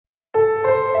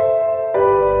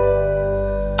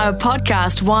A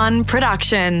Podcast One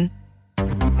production.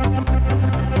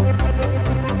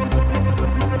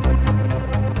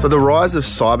 So the rise of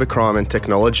cybercrime and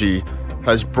technology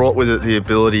has brought with it the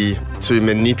ability to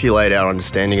manipulate our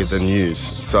understanding of the news.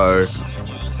 So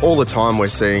all the time we're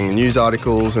seeing news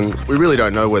articles and we really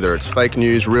don't know whether it's fake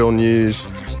news, real news.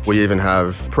 We even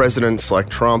have presidents like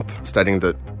Trump stating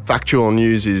that factual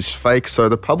news is fake. So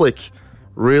the public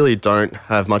really don't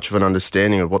have much of an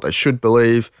understanding of what they should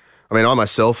believe. I mean, I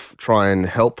myself try and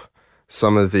help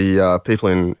some of the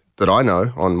people that I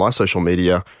know on my social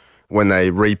media when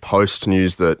they repost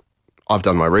news that I've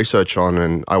done my research on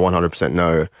and I 100%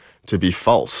 know to be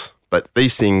false. But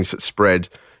these things spread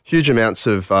huge amounts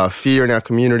of fear in our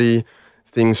community,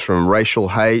 things from racial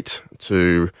hate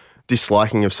to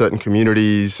disliking of certain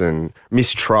communities and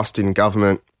mistrust in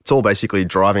government. It's all basically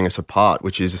driving us apart,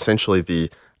 which is essentially the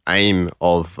aim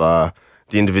of the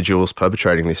individuals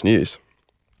perpetrating this news.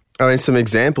 I mean, some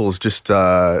examples, just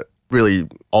really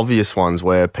obvious ones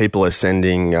where people are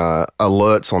sending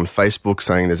alerts on Facebook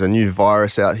saying there's a new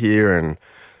virus out here and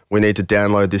we need to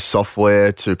download this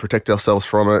software to protect ourselves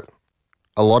from it.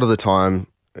 A lot of the time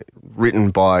written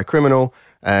by a criminal,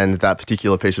 and that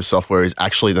particular piece of software is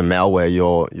actually the malware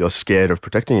you're scared of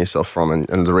protecting yourself from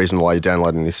and the reason why you're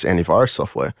downloading this antivirus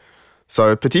software.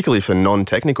 So particularly for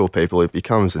non-technical people, it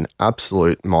becomes an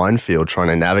absolute minefield trying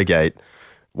to navigate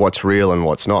what's real and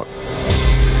what's not.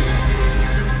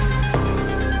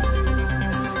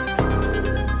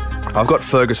 I've got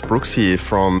Fergus Brooks here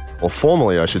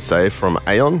formerly I should say, from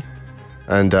Aon,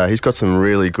 and he's got some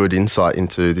really good insight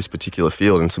into this particular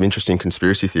field and some interesting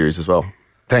conspiracy theories as well.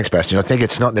 Thanks, Bastien. I think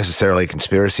it's not necessarily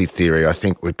conspiracy theory. I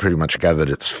think we've pretty much gathered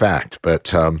it's fact,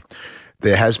 but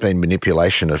there has been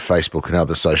manipulation of Facebook and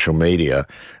other social media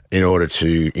in order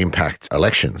to impact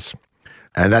elections.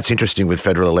 And that's interesting with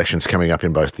federal elections coming up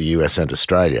in both the US and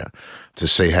Australia to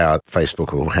see how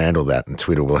Facebook will handle that and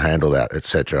Twitter will handle that,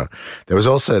 etc. There was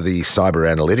also the Cyber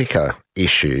Analytica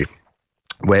issue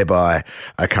whereby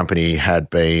a company had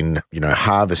been,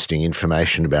 harvesting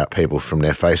information about people from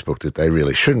their Facebook that they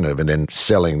really shouldn't have and then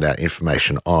selling that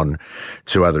information on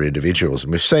to other individuals.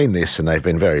 And we've seen this and they've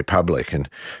been very public. And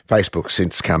Facebook's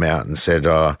since come out and said,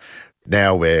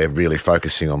 now we're really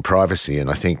focusing on privacy, and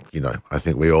I think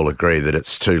we all agree that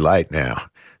it's too late now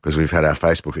because we've had our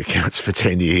Facebook accounts for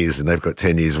 10 years and they've got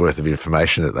 10 years worth of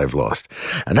information that they've lost.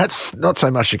 And that's not so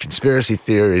much a conspiracy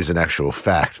theory as an actual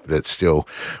fact, but it still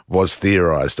was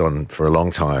theorised on for a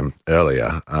long time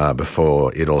earlier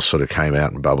before it all sort of came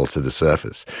out and bubbled to the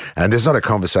surface. And there's not a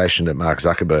conversation that Mark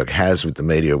Zuckerberg has with the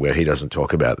media where he doesn't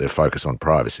talk about their focus on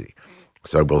privacy.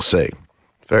 So we'll see.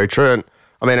 Very true.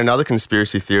 I mean, another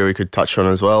conspiracy theory we could touch on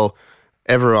as well.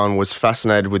 Everyone was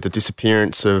fascinated with the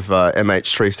disappearance of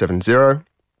MH370.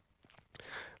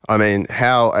 I mean,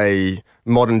 how a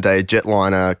modern-day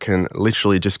jetliner can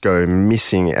literally just go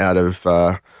missing out of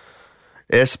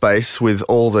airspace with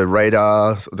all the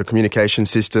radar, the communication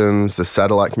systems, the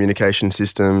satellite communication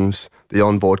systems, the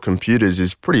onboard computers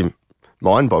is pretty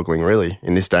mind-boggling, really,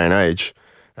 in this day and age.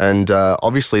 And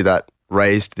obviously that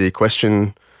raised the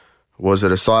question, was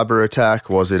it a cyber attack?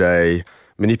 Was it a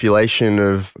manipulation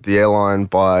of the airline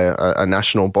by a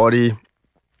national body?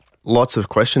 Lots of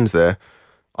questions there.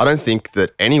 I don't think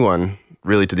that anyone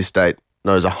really to this date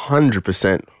knows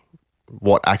 100%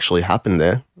 what actually happened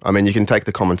there. I mean, you can take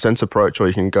the common sense approach or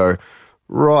you can go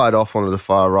right off onto the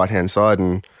far right-hand side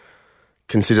and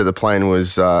consider the plane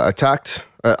was attacked.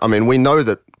 I mean, we know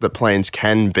that the planes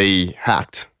can be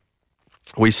hacked.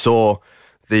 We saw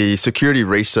the security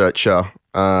researcher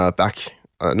back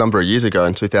a number of years ago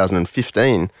in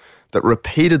 2015 that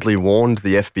repeatedly warned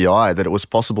the FBI that it was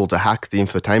possible to hack the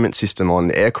infotainment system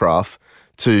on aircraft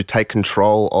to take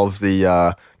control of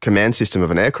the command system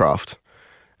of an aircraft.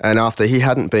 And after he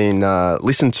hadn't been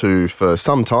listened to for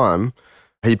some time,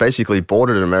 he basically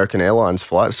boarded an United Airlines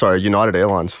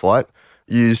flight,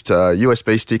 used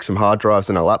USB sticks, some hard drives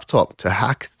and a laptop to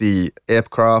hack the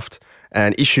aircraft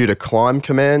and issued a climb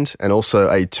command and also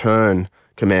a turn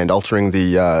command, altering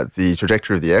the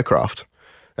trajectory of the aircraft.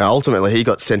 Now, ultimately, he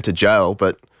got sent to jail,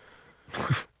 but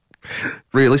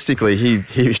realistically,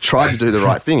 he tried to do the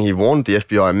right thing. He warned the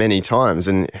FBI many times,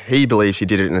 and he believes he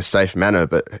did it in a safe manner,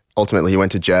 but ultimately he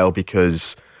went to jail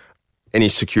because any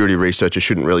security researcher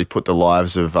shouldn't really put the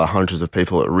lives of hundreds of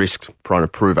people at risk trying to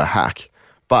prove a hack.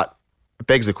 But it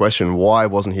begs the question, why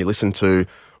wasn't he listened to?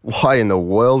 Why in the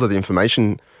world are the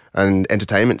information and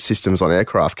entertainment systems on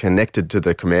aircraft connected to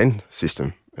the command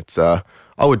system? It's I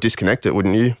would disconnect it,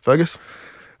 wouldn't you, Fergus?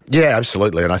 Yeah,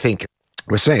 absolutely. And I think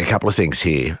we're seeing a couple of things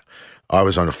here. I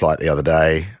was on a flight the other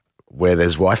day where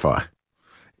there's Wi-Fi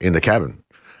in the cabin.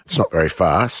 It's not very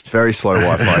fast. Very slow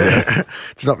Wi-Fi, yeah.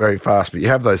 It's not very fast, but you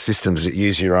have those systems that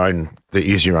use your own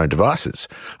devices,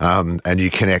 and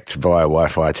you connect via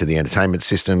Wi-Fi to the entertainment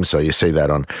system. So you see that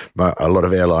on a lot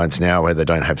of airlines now where they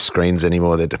don't have screens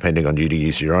anymore. They're depending on you to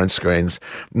use your own screens.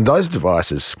 And those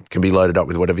devices can be loaded up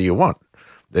with whatever you want.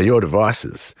 They're your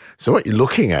devices. So what you're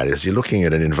looking at is you're looking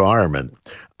at an environment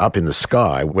up in the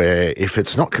sky where if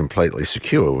it's not completely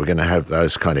secure, we're going to have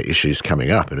those kind of issues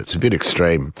coming up. And it's a bit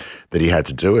extreme that he had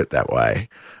to do it that way.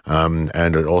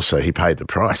 And also he paid the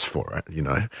price for it,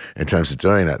 in terms of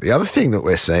doing that. The other thing that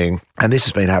we're seeing, and this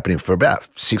has been happening for about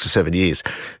 6 or 7 years,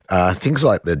 things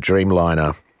like the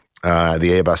Dreamliner, the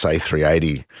Airbus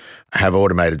A380 have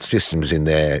automated systems in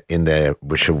there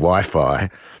which are Wi-Fi,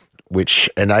 which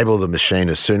enable the machine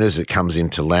as soon as it comes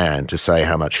into land to say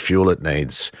how much fuel it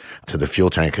needs to the fuel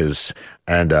tankers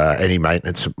and any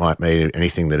maintenance it might mean,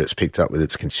 anything that it's picked up with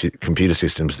its computer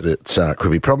systems that could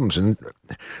be problems. And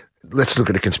let's look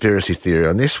at a conspiracy theory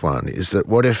on this one, is that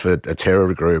what if a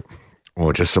terror group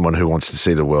or just someone who wants to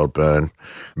see the world burn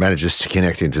manages to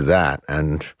connect into that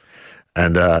and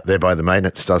thereby the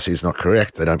maintenance is not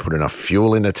correct, they don't put enough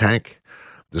fuel in the tank.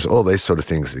 There's all these sort of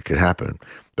things that could happen.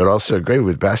 But I also agree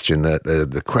with Bastien that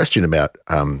the question about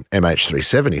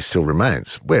MH370 still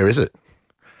remains. Where is it?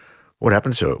 What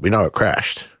happened to it? We know it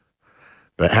crashed.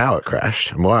 But how it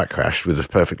crashed and why it crashed with a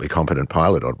perfectly competent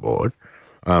pilot on board.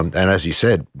 And as you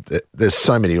said, there's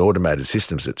so many automated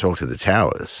systems that talk to the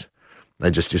towers. They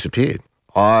just disappeared.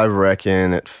 I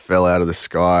reckon it fell out of the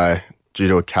sky due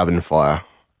to a cabin fire.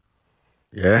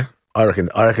 Yeah? I reckon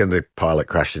the pilot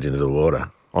crashed it into the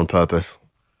water. On purpose.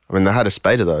 I mean, they had a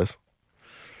spate of those.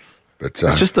 But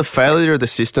it's just the failure of the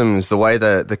systems, the way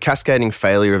the cascading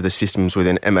failure of the systems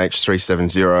within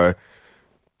MH370,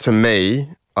 to me,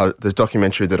 the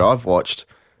documentary that I've watched,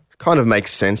 kind of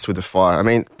makes sense with the fire. I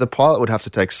mean, the pilot would have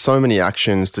to take so many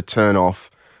actions to turn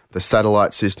off the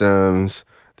satellite systems,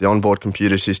 the onboard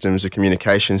computer systems, the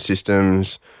communication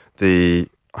systems, I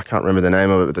can't remember the name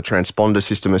of it, but the transponder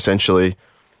system essentially.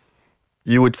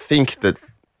 You would think that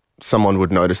someone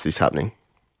would notice this happening.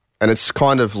 And it's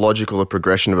kind of logical, the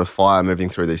progression of a fire moving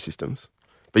through these systems.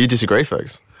 But you disagree,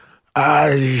 Fergus? Look,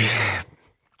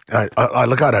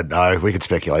 I don't know. We could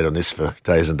speculate on this for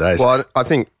days and days. Well, I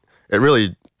think it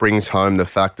really brings home the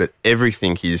fact that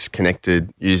everything is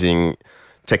connected using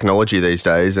technology these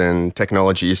days, and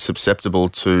technology is susceptible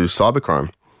to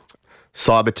cybercrime.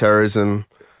 Cyber terrorism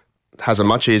has a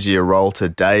much easier role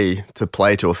today to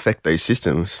play to affect these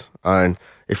systems. And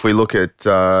if we look at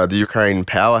the Ukraine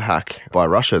power hack by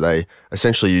Russia, they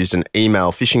essentially used an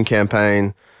email phishing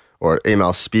campaign or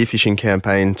email spear phishing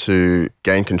campaign to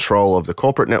gain control of the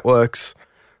corporate networks.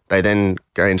 They then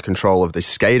gained control of the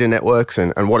SCADA networks.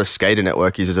 And what a SCADA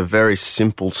network is a very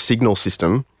simple signal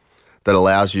system that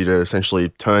allows you to essentially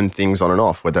turn things on and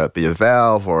off, whether it be a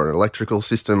valve or an electrical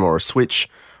system or a switch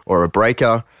or a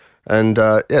breaker. And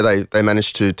they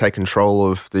managed to take control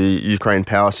of the Ukraine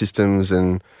power systems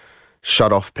and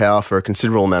shut off power for a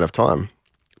considerable amount of time.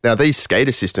 Now, these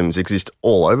SCADA systems exist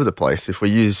all over the place. If we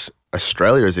use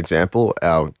Australia as example,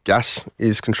 our gas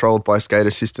is controlled by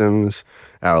SCADA systems,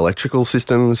 our electrical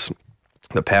systems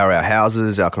that power our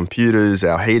houses, our computers,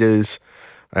 our heaters,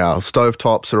 our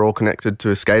stovetops are all connected to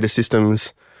SCADA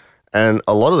systems. And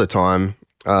a lot of the time,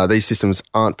 these systems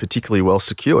aren't particularly well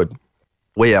secured.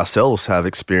 We ourselves have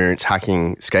experience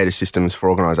hacking SCADA systems for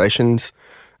organisations,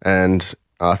 and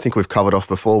I think we've covered off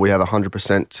before, we have a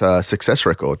 100% success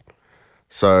record.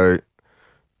 So,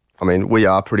 I mean, we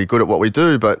are pretty good at what we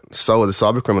do, but so are the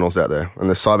cyber criminals out there. And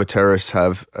the cyber terrorists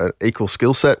have an equal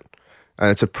skill set.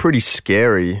 And it's a pretty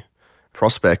scary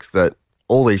prospect that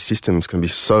all these systems can be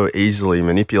so easily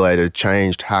manipulated,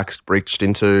 changed, hacked, breached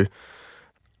into.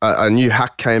 A new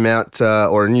hack came out,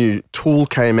 or a new tool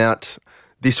came out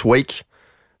this week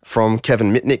from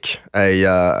Kevin Mitnick,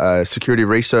 a security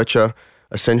researcher,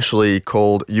 essentially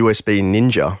called USB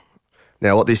Ninja.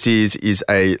 Now, what this is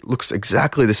looks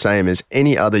exactly the same as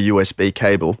any other USB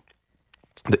cable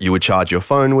that you would charge your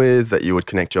phone with, that you would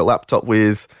connect your laptop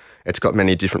with. It's got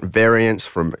many different variants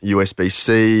from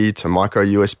USB-C to micro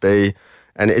USB,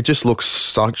 and it just looks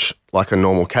such like a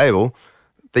normal cable.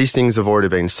 These things have already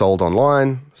been sold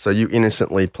online, so you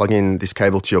innocently plug in this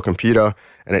cable to your computer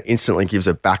and it instantly gives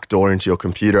a backdoor into your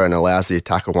computer and allows the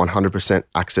attacker 100%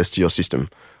 access to your system.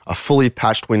 A fully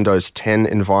patched Windows 10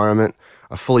 environment,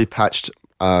 a fully patched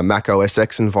Mac OS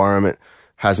X environment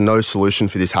has no solution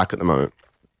for this hack at the moment.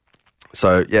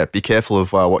 So yeah, be careful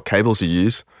of what cables you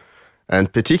use.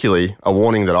 And particularly a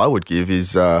warning that I would give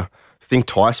is think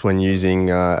twice when using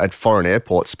at foreign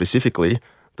airports specifically,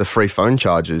 the free phone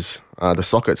chargers, the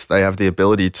sockets. They have the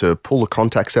ability to pull the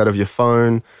contacts out of your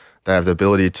phone. They have the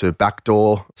ability to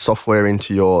backdoor software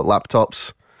into your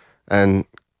laptops. And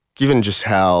given just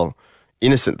how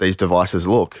innocent these devices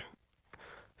look,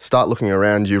 start looking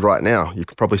around you right now. You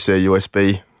can probably see a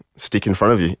USB stick in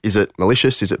front of you. Is it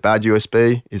malicious? Is it bad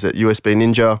USB? Is it USB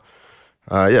Ninja?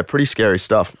 Pretty scary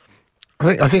stuff.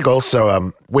 I think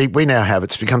also we now have,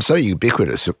 it's become so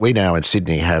ubiquitous that we now in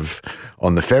Sydney have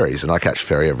on the ferries, and I catch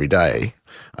ferry every day,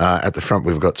 at the front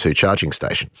we've got 2 charging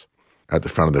stations at the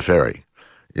front of the ferry,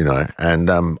 and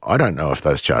I don't know if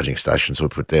those charging stations were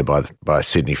put there by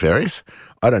Sydney Ferries.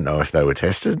 I don't know if they were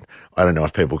tested. I don't know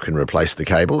if people can replace the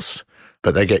cables,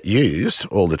 but they get used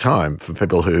all the time for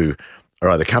people who are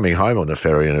either coming home on the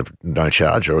ferry and have no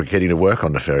charge or getting to work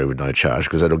on the ferry with no charge,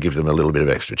 because that'll give them a little bit of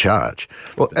extra charge.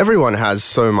 Well, everyone has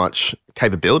so much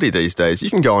capability these days.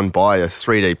 You can go and buy a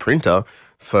 3D printer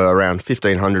for around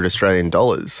 1,500 Australian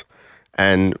dollars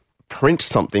and print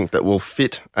something that will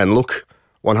fit and look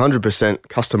 100%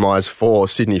 customised for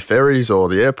Sydney Ferries or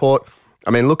the airport.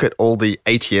 I mean, look at all the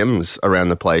ATMs around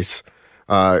the place.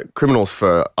 Criminals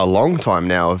for a long time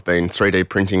now have been 3D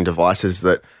printing devices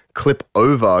that clip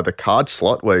over the card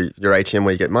slot where your ATM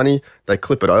where you get money. They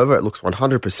clip it over. It looks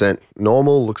 100%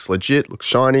 normal, looks legit, looks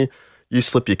shiny. You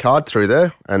slip your card through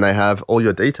there and they have all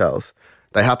your details.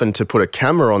 They happen to put a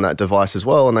camera on that device as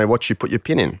well and they watch you put your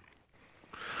PIN in.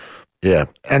 Yeah,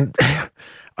 and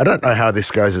I don't know how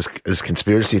this goes as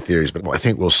conspiracy theories, but I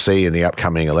think we'll see in the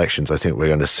upcoming elections, I think we're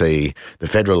going to see the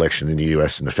federal election in the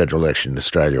US and the federal election in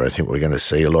Australia. I think we're going to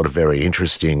see a lot of very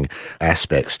interesting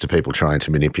aspects to people trying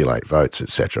to manipulate votes,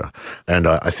 etc. And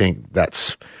I think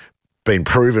that's been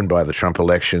proven by the Trump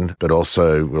election, but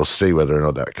also we'll see whether or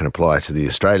not that can apply to the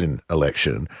Australian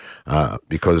election,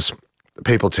 because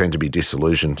people tend to be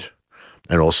disillusioned,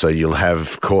 and also you'll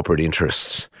have corporate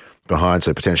interests behind,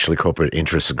 so potentially corporate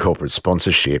interests and corporate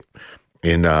sponsorship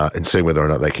in seeing whether or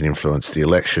not they can influence the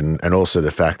election, and also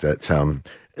the fact that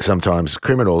sometimes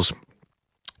criminals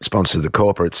sponsor the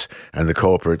corporates and the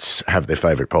corporates have their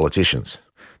favourite politicians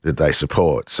that they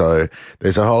support. So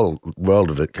there's a whole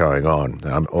world of it going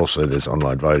on. Also there's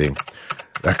online voting,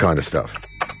 that kind of stuff.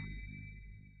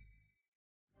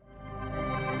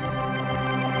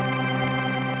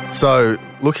 So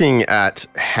looking at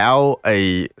how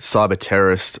a cyber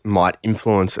terrorist might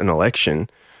influence an election,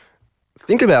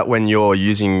 think about when you're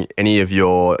using any of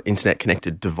your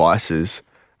internet-connected devices,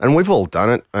 and we've all done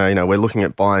it. We're looking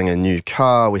at buying a new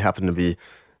car. We happen to be,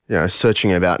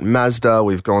 searching about Mazda.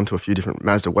 We've gone to a few different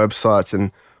Mazda websites,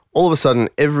 and all of a sudden,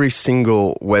 every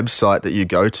single website that you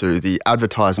go to, the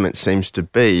advertisement seems to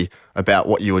be about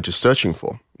what you were just searching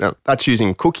for. Now, that's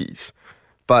using cookies.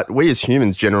 But we as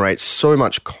humans generate so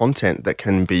much content that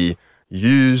can be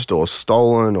used or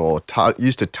stolen or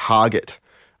used to target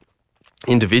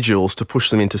individuals to push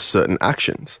them into certain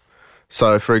actions.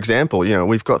 So, for example,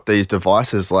 we've got these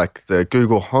devices like the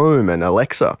Google Home and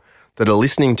Alexa that are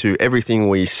listening to everything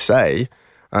we say,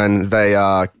 and they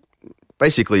are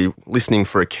basically listening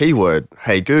for a keyword,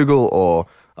 hey Google or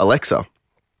Alexa.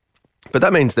 But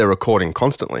that means they're recording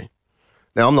constantly.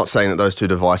 Now, I'm not saying that those two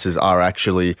devices are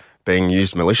actually being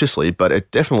used maliciously, but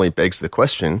it definitely begs the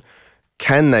question,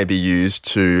 can they be used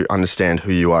to understand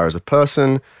who you are as a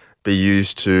person, be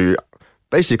used to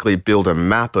basically build a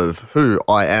map of who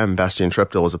I am, Bastien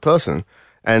Treptel, as a person?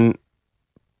 And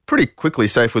pretty quickly,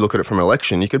 say if we look at it from an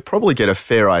election, you could probably get a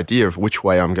fair idea of which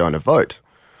way I'm going to vote.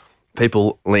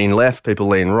 People lean left, people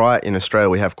lean right. In Australia,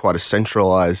 we have quite a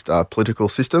centralised political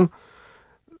system.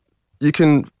 You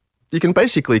can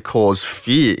basically cause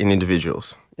fear in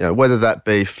individuals. Whether that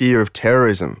be fear of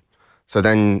terrorism, so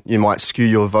then you might skew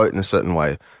your vote in a certain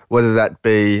way. Whether that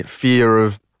be fear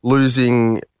of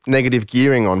losing negative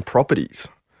gearing on properties.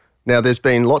 Now, there's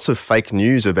been lots of fake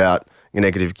news about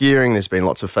negative gearing, there's been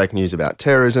lots of fake news about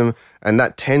terrorism, and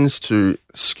that tends to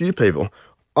skew people.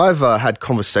 I've had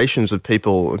conversations with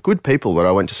people, good people that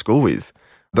I went to school with,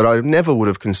 that I never would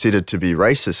have considered to be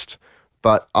racist,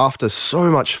 but after so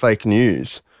much fake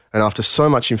news, and after so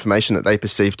much information that they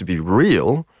perceive to be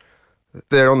real,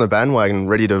 they're on the bandwagon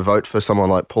ready to vote for someone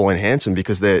like Pauline Hanson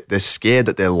because they're scared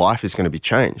that their life is going to be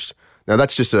changed. Now,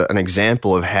 that's just an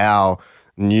example of how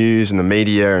news and the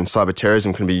media and cyber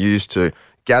terrorism can be used to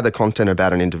gather content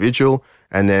about an individual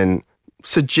and then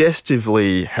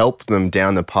suggestively help them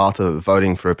down the path of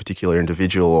voting for a particular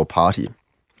individual or party.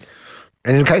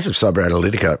 And in the case of Cyber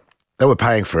Analytica, they were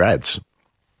paying for ads.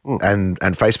 And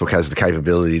Facebook has the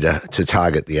capability to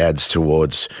target the ads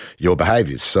towards your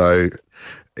behaviours. So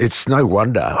it's no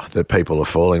wonder that people are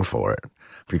falling for it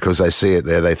because they see it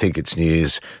there, they think it's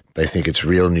news, they think it's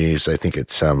real news, they think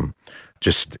it's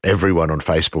just everyone on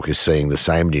Facebook is seeing the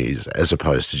same news as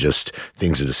opposed to just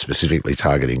things that are specifically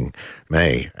targeting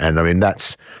me. And I mean,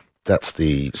 that's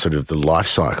the sort of the life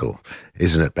cycle,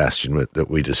 isn't it, Bastien, that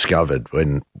we discovered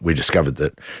when we discovered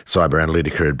that Cyber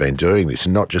Analytica had been doing this,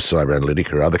 and not just Cyber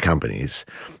Analytica, other companies,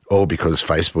 all because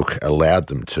Facebook allowed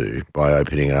them to by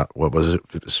opening up, what was it?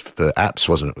 It was for apps,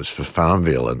 wasn't it? It was for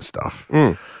Farmville and stuff.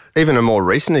 Even a more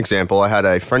recent example, I had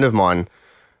a friend of mine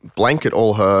blanket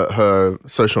all her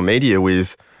social media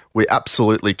with, we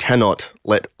absolutely cannot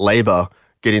let Labor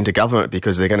get into government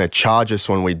because they're going to charge us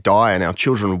when we die and our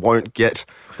children won't get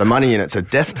the money and it's a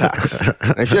death tax.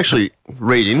 And if you actually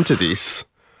read into this,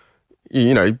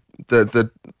 you know, the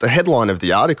headline of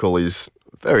the article is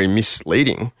very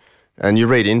misleading, and you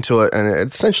read into it and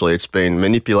essentially it's been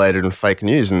manipulated and fake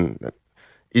news. And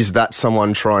is that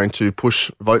someone trying to push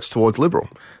votes towards Liberal?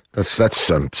 That's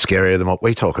scarier than what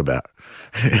we talk about,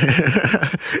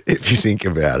 if you think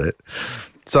about it.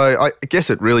 So I guess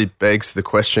it really begs the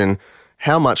question,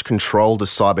 how much control do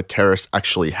cyber terrorists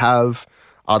actually have?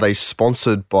 Are they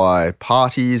sponsored by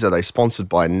parties? Are they sponsored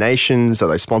by nations? Are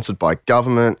they sponsored by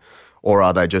government? Or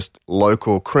are they just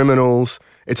local criminals?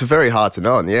 It's very hard to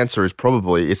know, and the answer is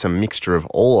probably it's a mixture of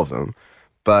all of them.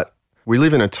 But we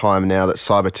live in a time now that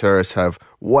cyber terrorists have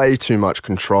way too much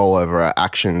control over our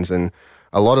actions, and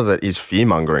a lot of it is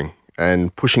fear-mongering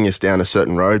and pushing us down a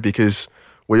certain road because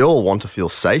we all want to feel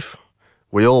safe.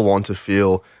 We all want to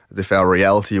feel as if our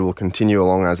reality will continue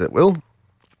along as it will.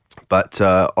 But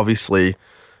obviously,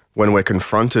 when we're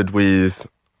confronted with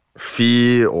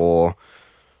fear or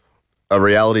a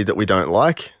reality that we don't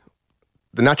like,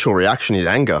 the natural reaction is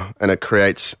anger, and it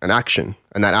creates an action.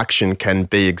 And that action can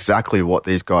be exactly what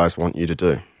these guys want you to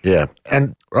do. Yeah.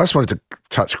 And I just wanted to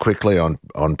touch quickly on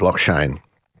blockchain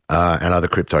and other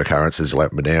cryptocurrencies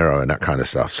like Monero and that kind of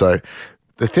stuff. So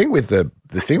the thing with the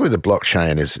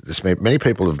blockchain is many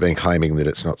people have been claiming that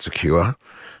it's not secure.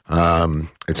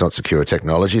 It's not secure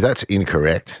technology. That's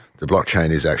incorrect. The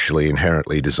blockchain is actually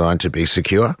inherently designed to be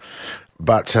secure.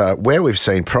 But where we've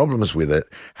seen problems with it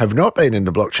have not been in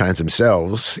the blockchains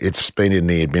themselves. It's been in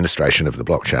the administration of the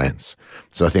blockchains.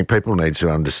 So I think people need to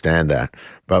understand that.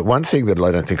 But one thing that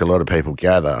I don't think a lot of people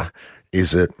gather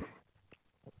is that,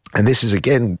 and this is,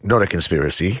 again, not a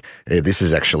conspiracy, this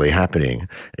is actually happening,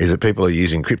 is that people are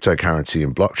using cryptocurrency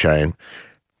and blockchain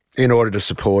in order to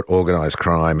support organised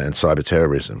crime and cyber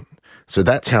terrorism. So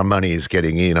that's how money is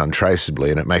getting in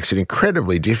untraceably, and it makes it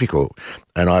incredibly difficult.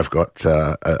 And I've got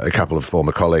a couple of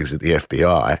former colleagues at the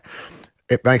FBI.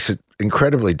 It makes it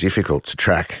incredibly difficult to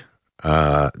track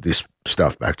this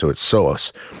stuff back to its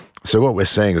source. So what we're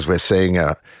seeing is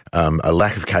a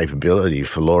lack of capability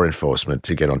for law enforcement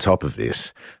to get on top of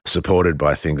this, supported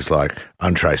by things like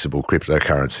untraceable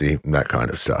cryptocurrency and that kind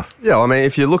of stuff. Yeah, I mean,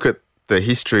 if you look at the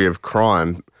history of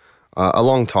crime, a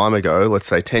long time ago, let's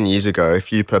say 10 years ago,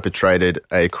 if you perpetrated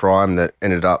a crime that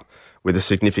ended up with a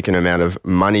significant amount of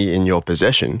money in your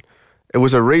possession, it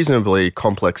was a reasonably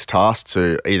complex task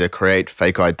to either create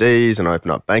fake IDs and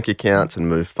open up bank accounts and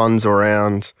move funds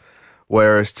around,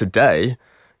 whereas today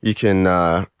you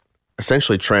can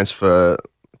essentially transfer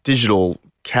digital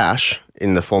cash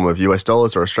in the form of US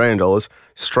dollars or Australian dollars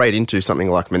straight into something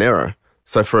like Monero.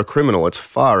 So for a criminal, it's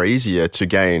far easier to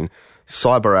gain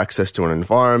cyber access to an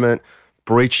environment,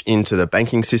 breach into the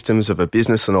banking systems of a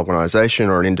business, an organisation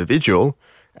or an individual,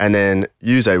 and then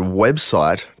use a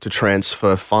website to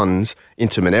transfer funds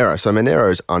into Monero. So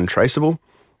Monero is untraceable.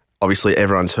 Obviously,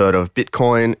 everyone's heard of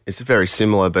Bitcoin. It's very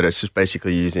similar, but it's just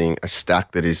basically using a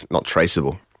stack that is not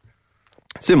traceable.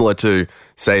 Similar to,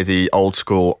 say, the old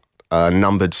school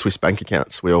numbered Swiss bank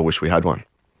accounts. We all wish we had one.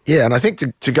 Yeah, and I think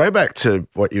to go back to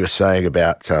what you were saying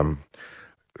about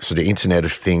sort of Internet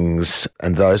of Things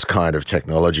and those kind of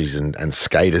technologies and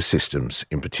SCADA systems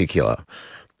in particular.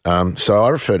 So I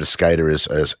refer to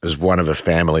SCADA as one of a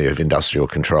family of industrial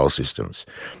control systems.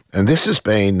 And this has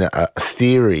been a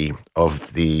theory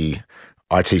of the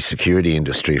IT security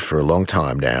industry for a long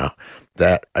time now,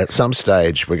 that at some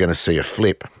stage we're going to see a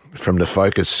flip from the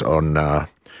focus on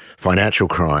financial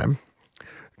crime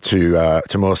to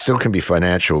more, still can be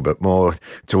financial, but more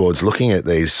towards looking at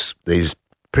these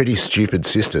pretty stupid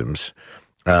systems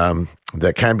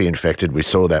that can be infected. We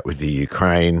saw that with the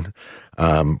Ukraine.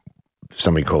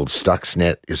 Something called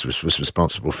Stuxnet was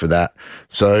responsible for that.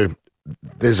 So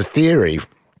there's a theory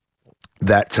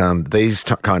that these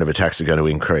kind of attacks are going to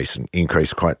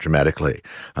increase quite dramatically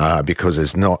because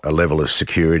there's not a level of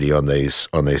security on these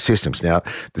systems. Now,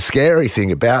 the scary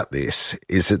thing about this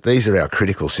is that these are our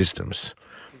critical systems.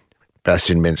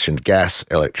 Bastien mentioned gas,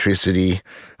 electricity,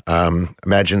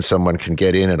 Imagine someone can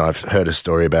get in, and I've heard a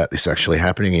story about this actually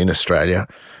happening in Australia.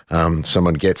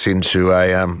 Someone gets into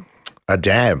a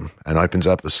dam and opens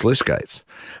up the sluice gates,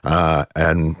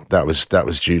 and that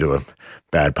was due to a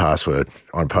bad password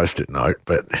on Post-it note.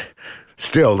 But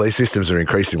still, these systems are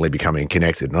increasingly becoming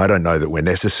connected, and I don't know that we're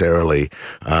necessarily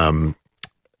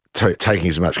taking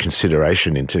as much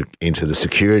consideration into the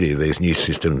security of these new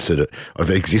systems of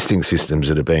existing systems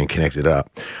that are being connected up.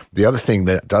 The other thing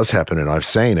that does happen, and I've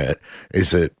seen it,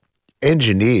 is that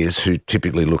engineers who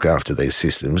typically look after these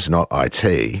systems, not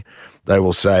IT, they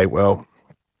will say, well,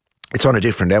 it's on a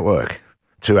different network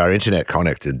to our internet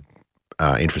connected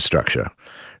infrastructure.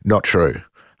 Not true.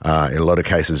 In a lot of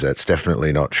cases, that's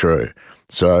definitely not true.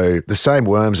 So the same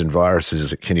worms and viruses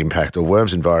that can impact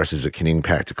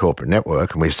a corporate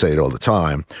network, and we see it all the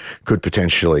time, could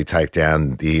potentially take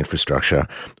down the infrastructure,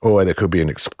 or there could be an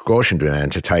extortion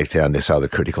demand to take down this other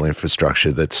critical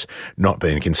infrastructure that's not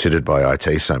being considered by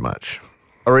IT so much.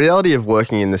 A reality of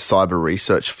working in the cyber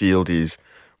research field is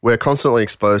we're constantly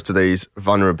exposed to these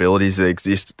vulnerabilities that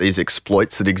exist, these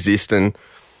exploits that exist, and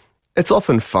it's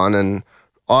often fun. And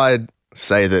I'd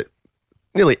say that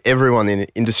nearly everyone in the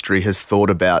industry has thought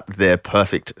about their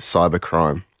perfect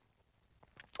cybercrime.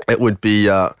 It would be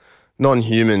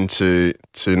non-human to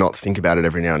not think about it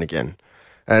every now and again.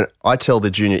 And I tell the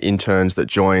junior interns that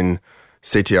join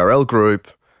CTRL group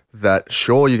that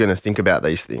sure, you're going to think about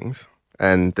these things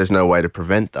and there's no way to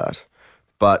prevent that.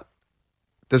 But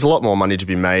there's a lot more money to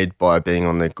be made by being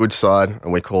on the good side,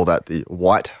 and we call that the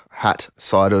white hat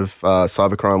side of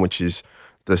cybercrime, which is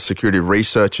the security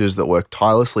researchers that work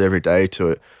tirelessly every day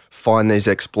to find these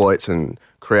exploits and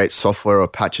create software or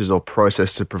patches or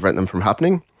process to prevent them from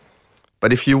happening.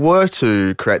 But if you were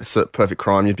to create the perfect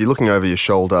crime, you'd be looking over your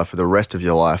shoulder for the rest of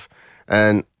your life.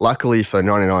 And luckily for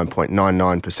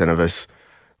 99.99% of us,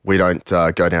 we don't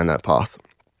go down that path.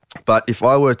 But if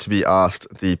I were to be asked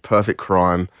the perfect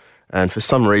crime, and for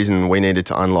some reason we needed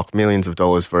to unlock millions of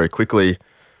dollars very quickly,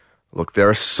 look, there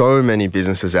are so many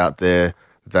businesses out there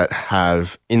that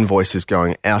have invoices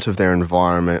going out of their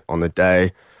environment on the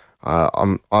day.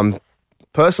 I'm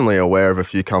personally aware of a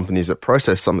few companies that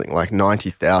process something like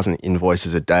 90,000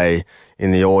 invoices a day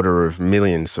in the order of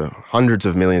millions, so hundreds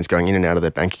of millions going in and out of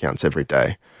their bank accounts every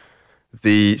day.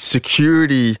 The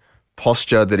security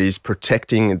posture that is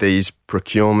protecting these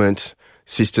procurement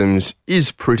systems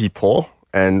is pretty poor,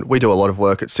 and we do a lot of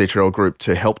work at CTRL Group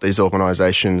to help these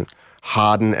organisations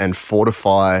harden and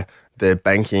fortify their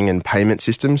banking and payment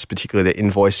systems, particularly their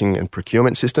invoicing and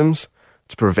procurement systems,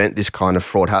 to prevent this kind of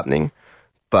fraud happening.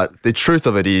 But the truth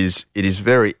of it is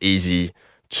very easy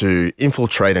to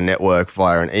infiltrate a network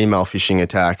via an email phishing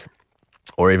attack,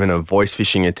 or even a voice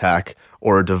phishing attack,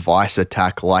 or a device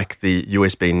attack like the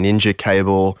USB Ninja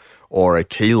cable or a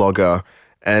keylogger,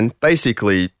 and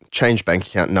basically change bank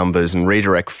account numbers and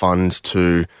redirect funds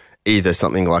to either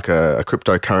something like a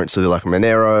cryptocurrency like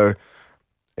Monero.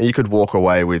 You could walk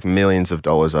away with millions of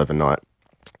dollars overnight.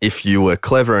 If you were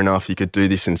clever enough, you could do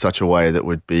this in such a way that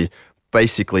would be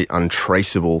basically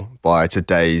untraceable by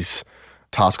today's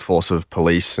task force of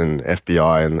police and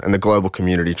FBI and the global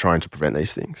community trying to prevent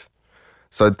these things.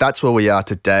 So that's where we are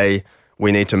today.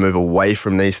 We need to move away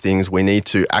from these things. We need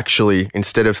to actually,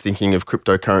 instead of thinking of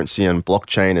cryptocurrency and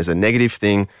blockchain as a negative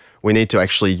thing, we need to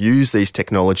actually use these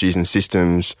technologies and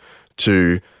systems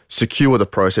to secure the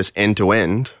process end to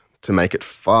end, to make it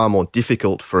far more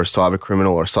difficult for a cyber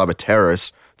criminal or a cyber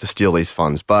terrorist to steal these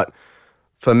funds. But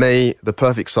for me, the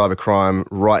perfect cybercrime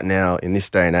right now in this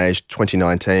day and age,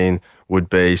 2019, would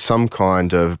be some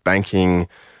kind of banking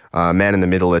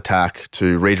man-in-the-middle attack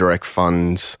to redirect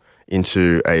funds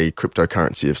into a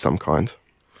cryptocurrency of some kind.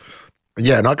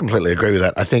 Yeah, and I completely agree with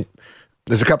that. I think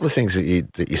there's a couple of things that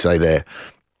you say there,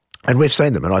 and we've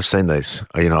seen them, and I've seen these.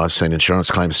 I've seen insurance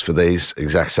claims for these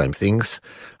exact same things.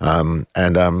 Coming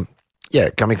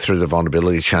through the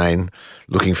vulnerability chain,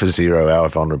 looking for zero-hour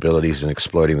vulnerabilities and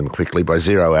exploiting them quickly. By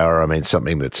zero-hour, I mean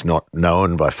something that's not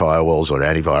known by firewalls or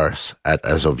antivirus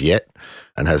as of yet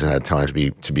and hasn't had time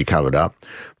to be covered up.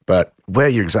 But where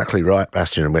you're exactly right,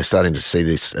 Bastien, and we're starting to see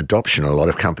this adoption, a lot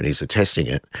of companies are testing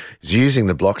it, is using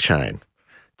the blockchain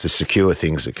to secure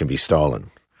things that can be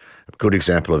stolen. A good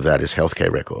example of that is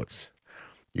healthcare records.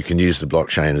 You can use the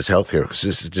blockchain as healthcare because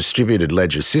it's a distributed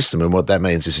ledger system, and what that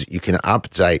means is you can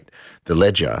update the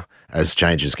ledger as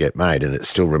changes get made, and it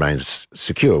still remains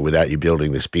secure without you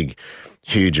building this big,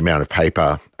 huge amount of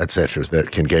paper, etc.,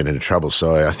 that can get into trouble.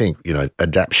 So I think,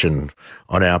 adaptation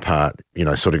on our part,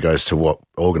 sort of goes to what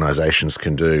organisations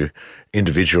can do.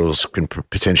 Individuals can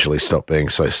potentially stop being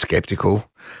so sceptical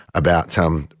about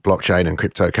blockchain and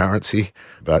cryptocurrency,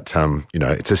 but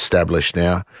it's established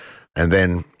now. And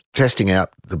then testing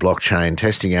out the blockchain,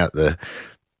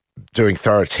 doing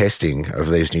thorough testing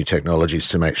of these new technologies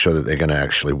to make sure that they're going to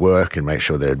actually work and make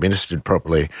sure they're administered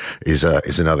properly is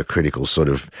another critical sort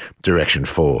of direction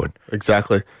forward.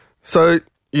 Exactly. So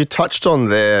you touched on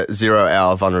their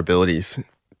 0-hour vulnerabilities.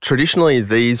 Traditionally,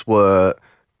 these were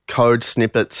code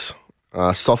snippets,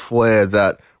 software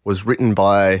that was written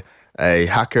by a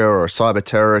hacker or a cyber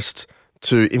terrorist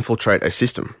to infiltrate a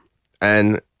system.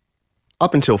 And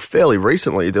up until fairly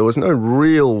recently, there was no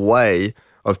real way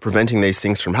of preventing these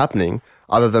things from happening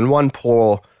other than one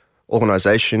poor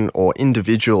organisation or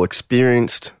individual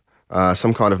experienced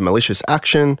some kind of malicious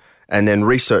action, and then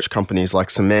research companies like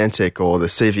Symantec or the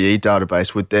CVE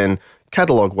database would then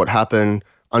catalogue what happened,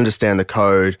 understand the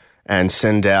code, and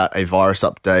send out a virus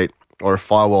update or a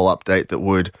firewall update that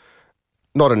would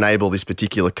not enable this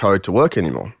particular code to work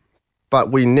anymore.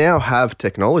 But we now have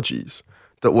technologies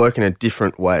that work in a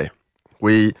different way.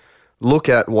 We look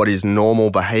at what is normal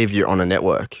behavior on a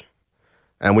network,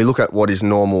 and we look at what is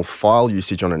normal file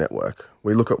usage on a network.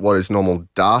 We look at what is normal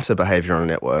data behavior on a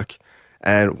network.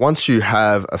 And once you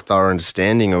have a thorough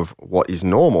understanding of what is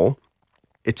normal,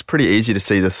 it's pretty easy to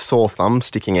see the sore thumb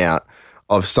sticking out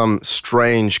of some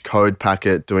strange code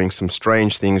packet doing some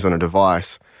strange things on a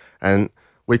device. And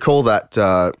we call that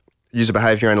user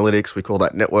behavior analytics. We call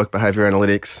that network behavior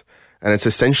analytics. And it's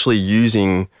essentially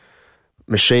using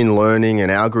machine learning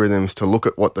and algorithms to look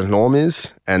at what the norm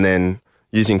is, and then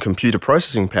using computer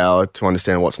processing power to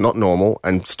understand what's not normal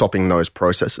and stopping those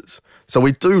processes. So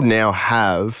we do now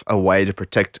have a way to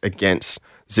protect against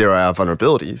 0-hour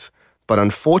vulnerabilities, but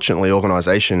unfortunately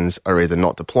organisations are either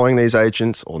not deploying these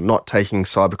agents or not taking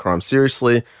cybercrime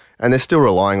seriously, and they're still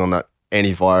relying on that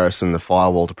antivirus and the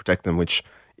firewall to protect them, which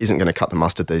isn't going to cut the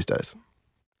mustard these days.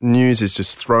 News is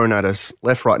just thrown at us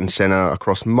left, right and centre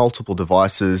across multiple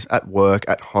devices, at work,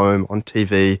 at home, on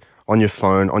TV, on your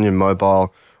phone, on your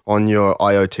mobile, on your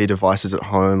IoT devices at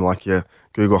home like your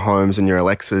Google Homes and your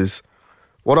Alexas.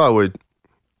 What I would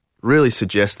really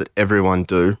suggest that everyone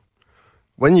do,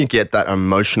 when you get that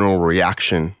emotional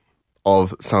reaction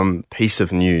of some piece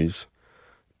of news,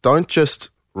 don't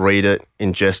just read it,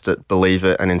 ingest it, believe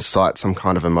it and incite some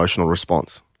kind of emotional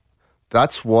response.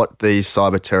 That's what these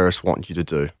cyber terrorists want you to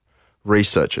do.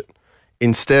 Research it.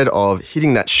 Instead of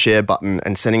hitting that share button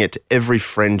and sending it to every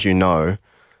friend you know,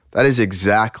 that is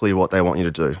exactly what they want you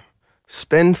to do.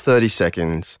 Spend 30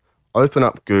 seconds, open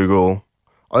up Google,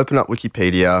 open up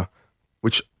Wikipedia,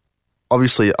 which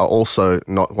obviously are also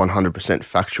not 100%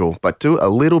 factual, but do a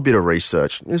little bit of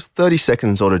research. Just 30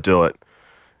 seconds ought to do it.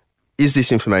 Is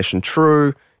this information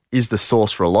true? Is the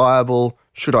source reliable?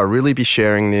 Should I really be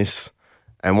sharing this?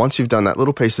 And once you've done that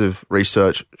little piece of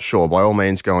research, sure, by all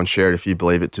means, go and share it if you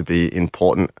believe it to be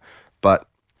important. But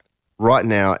right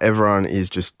now, everyone is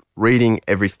just reading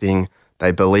everything.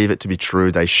 They believe it to be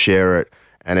true. They share it.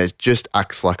 And it just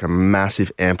acts like a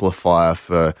massive amplifier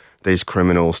for these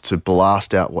criminals to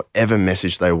blast out whatever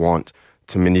message they want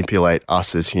to manipulate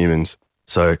us as humans.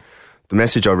 So the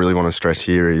message I really want to stress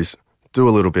here is do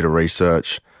a little bit of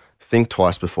research, think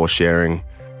twice before sharing,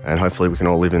 and hopefully we can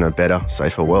all live in a better,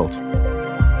 safer world.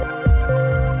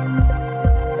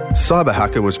 Cyber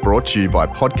Hacker was brought to you by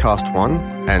Podcast One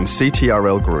and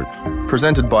CTRL Group.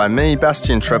 Presented by me,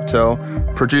 Bastien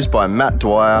Treptel, produced by Matt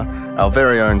Dwyer, our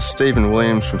very own Stephen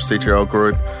Williams from CTRL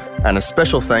Group, and a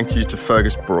special thank you to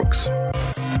Fergus Brooks.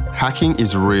 Hacking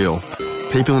is real.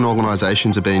 People and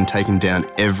organisations are being taken down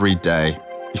every day.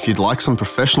 If you'd like some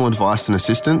professional advice and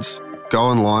assistance, go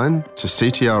online to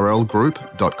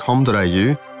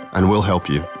ctrlgroup.com.au and we'll help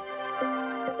you.